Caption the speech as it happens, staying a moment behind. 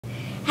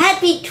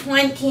Happy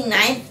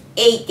 29th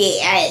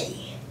ADA.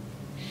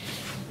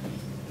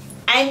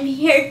 I'm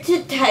here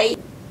to tell you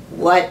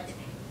what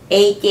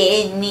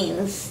ADA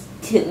means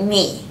to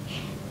me.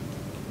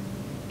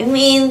 It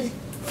means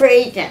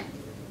freedom.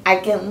 I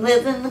can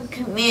live in the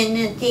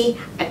community,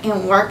 I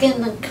can work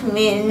in the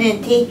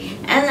community,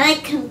 and I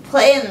can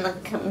play in the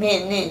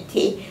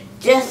community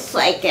just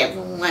like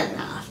everyone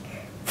else.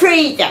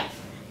 Freedom.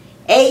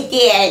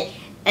 ADA.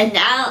 And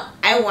now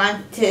I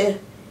want to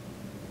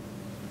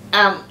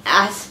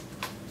ask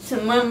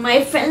some of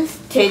my friends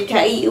to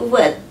tell you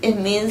what it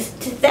means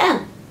to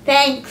them.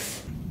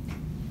 Thanks.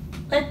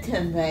 What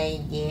does the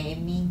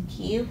ADA mean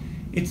to you?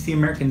 It's the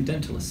American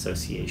Dental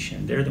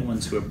Association. They're the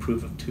ones who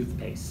approve of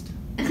toothpaste.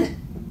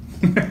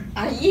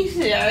 Are you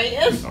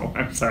serious? Oh,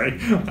 I'm sorry.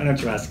 Why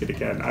don't you ask it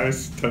again? I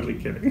was totally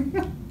kidding.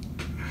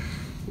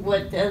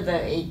 What does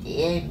the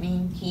ADA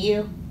mean to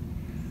you?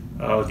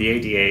 Oh, the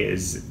ADA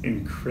is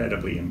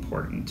incredibly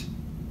important.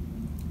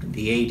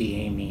 The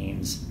ADA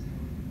means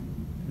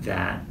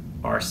that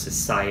our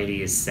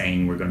society is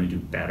saying we're going to do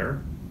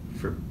better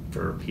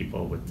for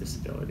people with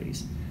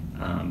disabilities.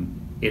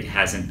 It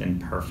hasn't been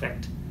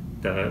perfect.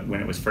 When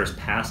it was first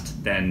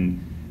passed,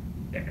 then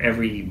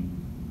every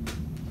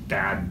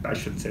bad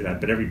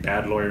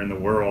lawyer in the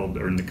world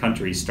or in the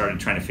country started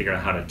trying to figure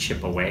out how to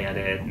chip away at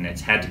it, and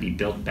it's had to be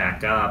built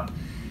back up,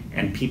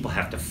 and people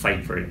have to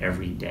fight for it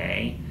every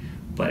day.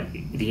 But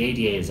the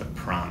ADA is a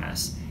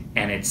promise,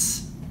 and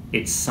it's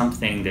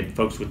something that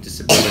folks with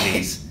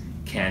disabilities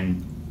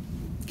can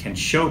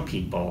show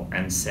people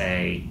and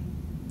say,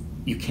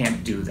 you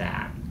can't do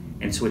that.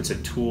 And so it's a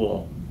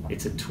tool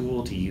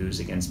to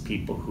use against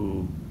people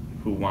who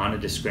want to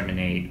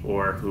discriminate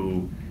or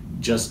who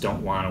just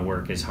don't want to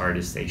work as hard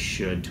as they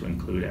should to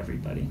include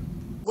everybody.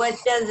 What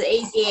does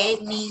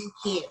ADA mean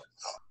to you?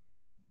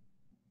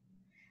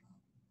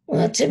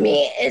 Well, to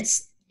me,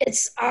 it's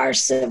our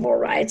civil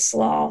rights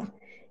law.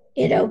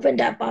 It opened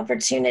up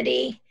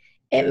opportunity.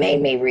 It made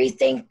me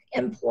rethink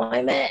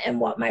employment and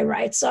what my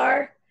rights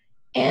are.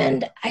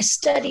 And I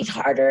studied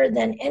harder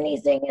than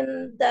anything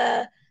in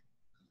the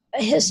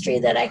history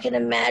that I can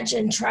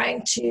imagine,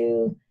 trying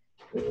to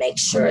make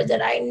sure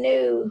that I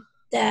knew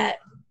that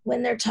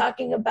when they're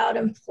talking about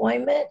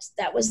employment,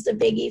 that was the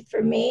biggie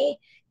for me,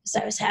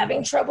 because I was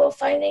having trouble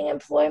finding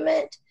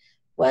employment,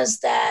 was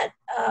that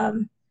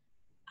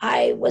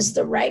I was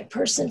the right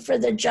person for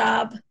the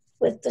job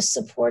with the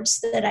supports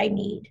that I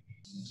need.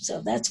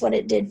 So that's what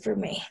it did for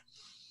me.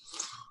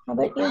 How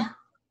about you?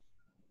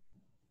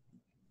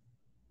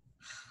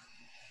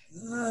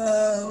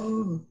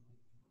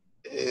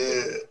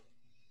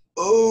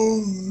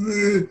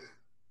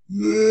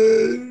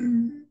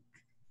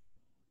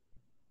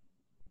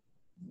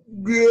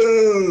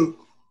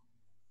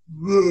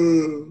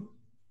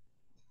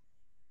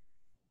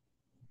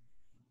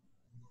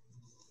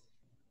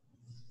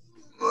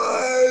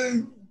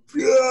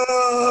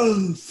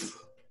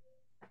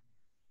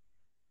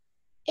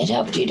 It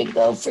helped you to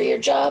go for your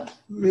job?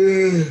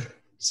 Yeah.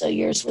 So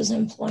yours was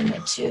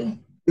employment too?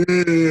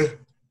 Yeah.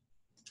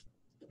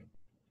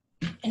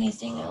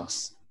 Anything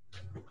else?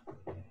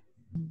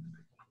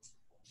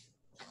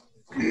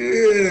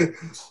 Yeah.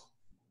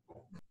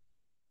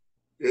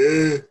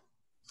 Yeah.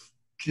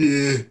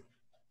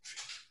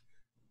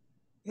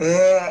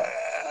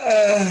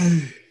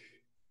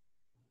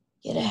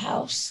 Get a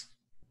house?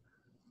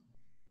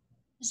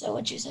 Is that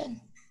what you said?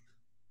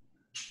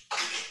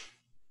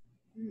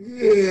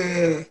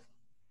 Yeah.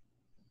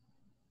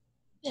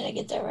 Did I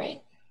get that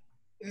right?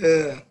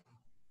 Yeah.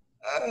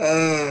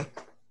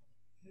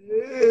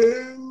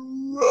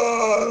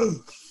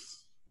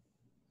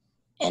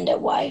 And a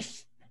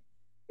wife?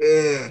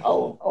 Yeah.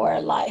 Oh, or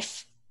a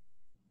life.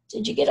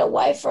 Did you get a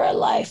wife or a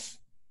life?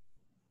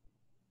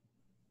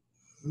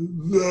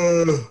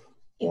 No.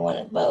 You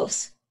wanted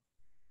both.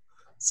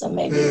 So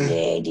maybe the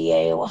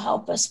ADA will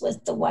help us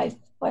with the wife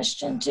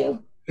question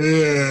too?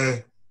 Yeah.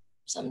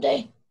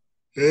 Someday?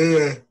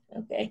 Yeah.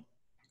 Okay.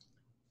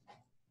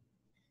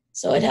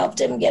 So it helped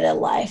him get a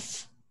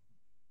life.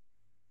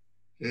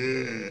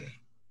 Yeah.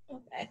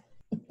 Okay.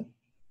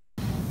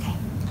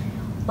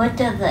 What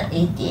does the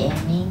ADA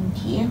mean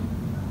to you?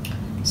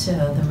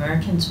 So the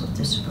Americans with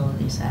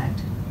Disabilities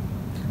Act,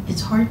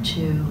 it's hard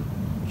to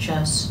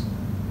just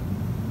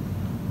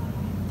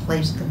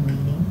place the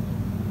meaning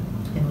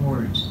in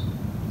words,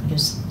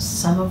 because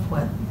some of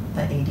what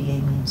the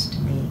ADA means to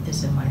me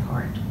is in my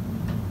heart.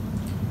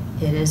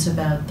 It is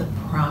about the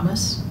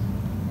promise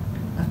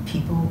of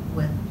people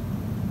with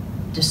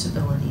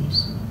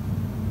disabilities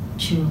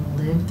to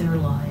live their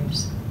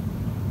lives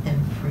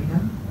in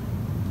freedom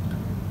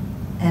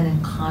and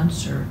in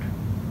concert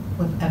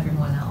with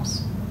everyone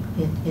else.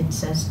 It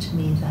says to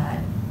me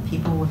that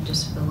people with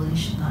disabilities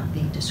should not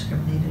be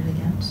discriminated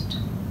against,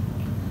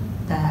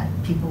 that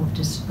people with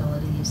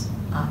disabilities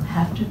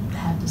have to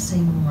have the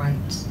same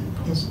rights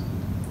as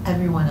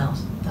everyone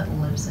else that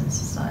lives in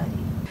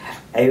society.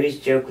 I always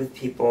joke with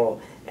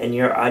people, and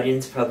your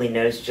audience probably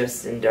knows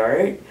Justin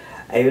Dart.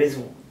 I always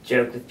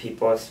joke with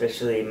people,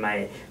 especially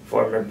my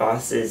former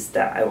bosses,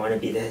 that I want to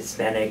be the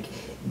Hispanic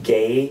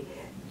gay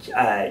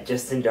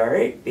Justin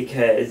Dart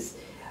because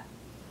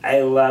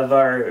I love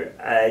our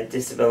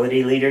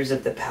disability leaders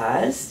of the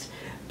past,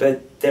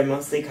 but they're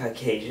mostly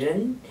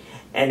Caucasian,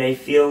 and I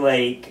feel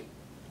like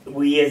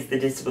we as the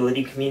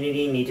disability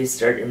community need to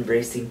start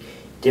embracing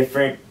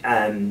different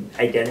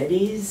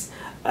identities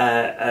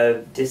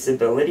of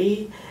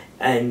disability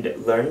and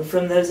learn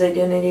from those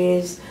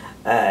identities.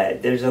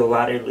 There's a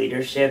lot of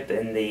leadership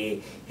in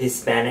the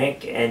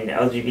Hispanic and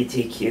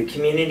LGBTQ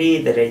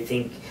community that I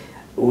think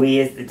we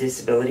as the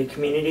disability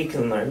community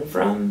can learn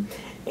from.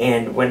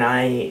 And when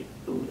I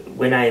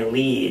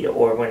lead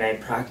or when I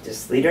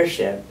practice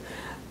leadership,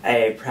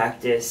 I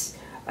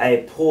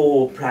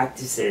pull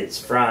practices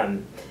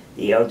from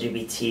the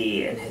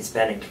LGBT and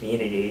Hispanic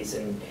communities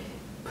and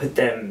put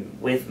them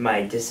with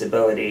my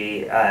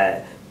disability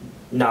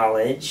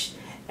knowledge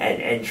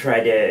and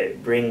try to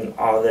bring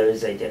all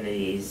those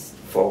identities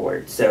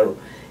forward. So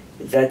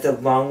that's a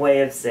long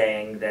way of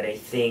saying that I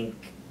think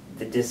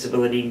the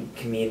disability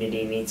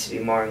community needs to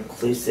be more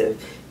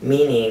inclusive,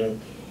 meaning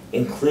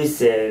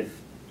inclusive,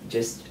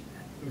 just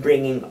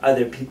bringing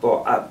other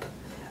people up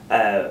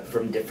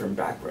from different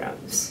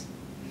backgrounds.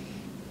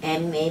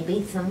 And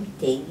maybe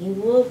someday you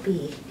will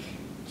be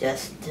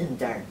Justin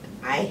Dart.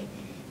 I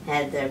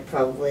had the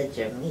privilege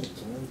of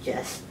meeting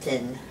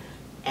Justin,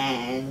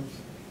 and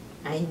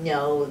I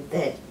know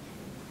that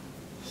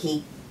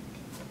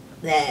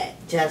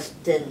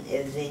Justin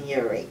is in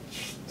your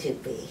reach to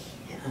be.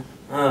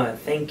 Oh,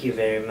 thank you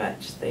very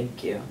much.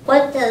 Thank you.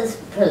 What does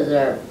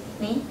preserve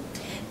mean?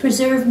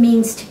 Preserve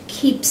means to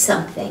keep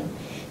something,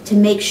 to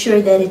make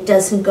sure that it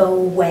doesn't go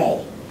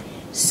away.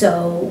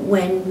 So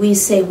when we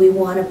say we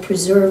want to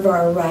preserve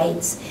our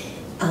rights,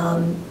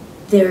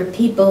 there are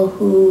people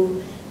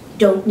who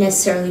don't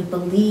necessarily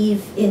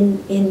believe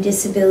in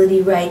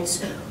disability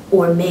rights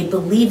or may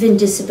believe in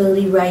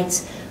disability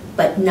rights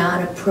but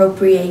not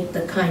appropriate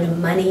the kind of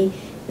money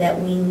that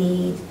we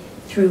need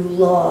through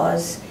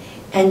laws.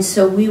 And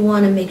so we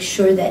want to make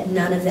sure that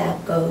none of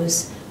that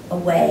goes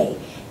away.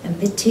 And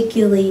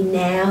particularly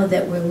now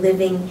that we're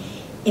living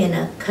in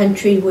a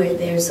country where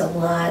there's a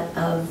lot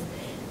of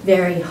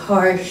very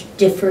harsh,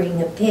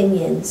 differing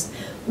opinions,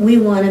 we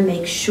want to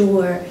make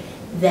sure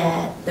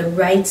that the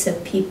rights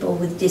of people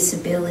with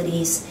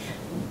disabilities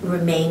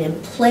remain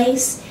in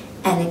place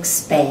and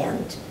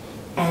expand,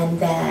 and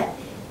that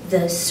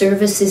the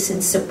services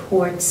and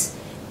supports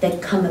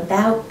that come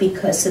about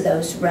because of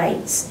those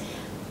rights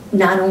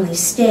not only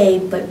stay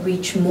but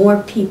reach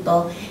more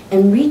people,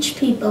 and reach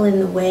people in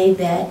the way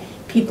that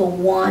people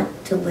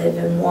want to live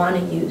and want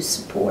to use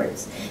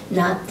supports,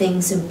 not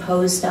things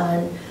imposed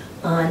on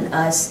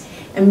us.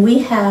 And we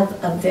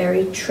have a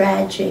very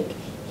tragic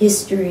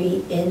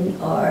history in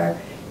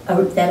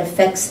that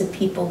affects the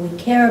people we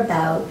care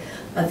about,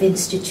 of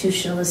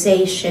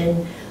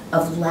institutionalization,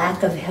 of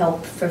lack of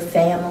help for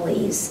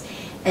families.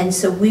 And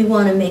so we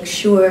want to make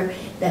sure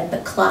that the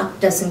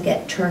clock doesn't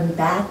get turned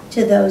back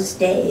to those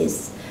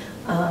days,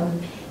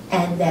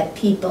 and that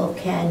people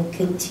can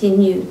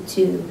continue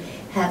to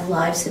have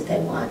lives that they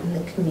want in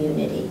the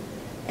community,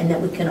 and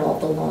that we can all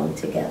belong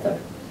together.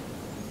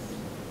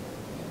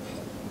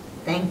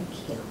 Thank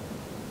you.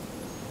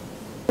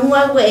 In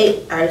what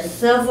way are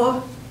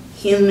civil,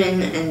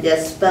 human, and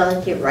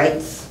disability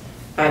rights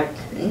are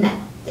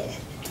connected?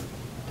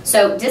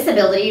 So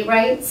disability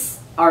rights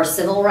are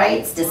civil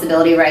rights,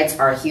 disability rights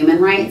are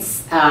human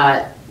rights.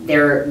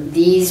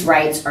 These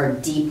rights are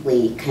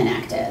deeply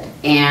connected.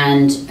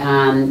 And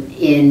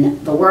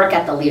in the work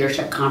at the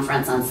Leadership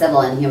Conference on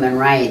Civil and Human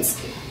Rights,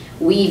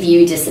 we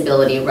view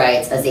disability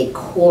rights as a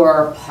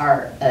core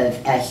part of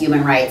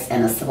human rights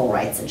and the civil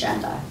rights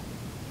agenda.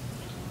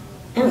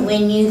 And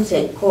when you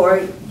say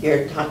core,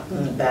 you're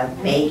talking about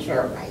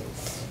major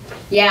rights.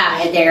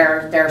 Yeah,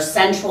 they're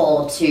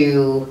central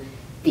to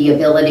the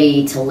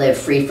ability to live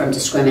free from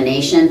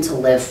discrimination, to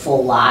live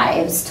full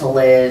lives, to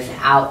live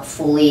out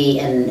fully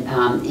in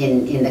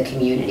the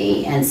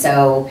community. And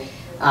so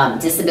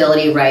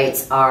disability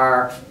rights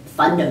are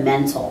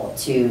fundamental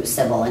to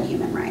civil and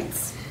human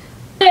rights.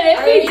 We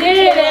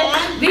did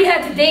it! We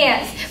had to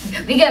dance.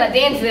 We gotta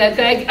dance real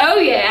quick. Oh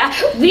yeah,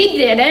 we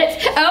did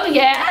it. Oh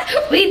yeah,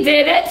 we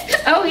did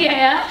it. Oh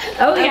yeah,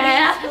 oh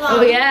yeah,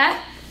 oh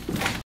yeah.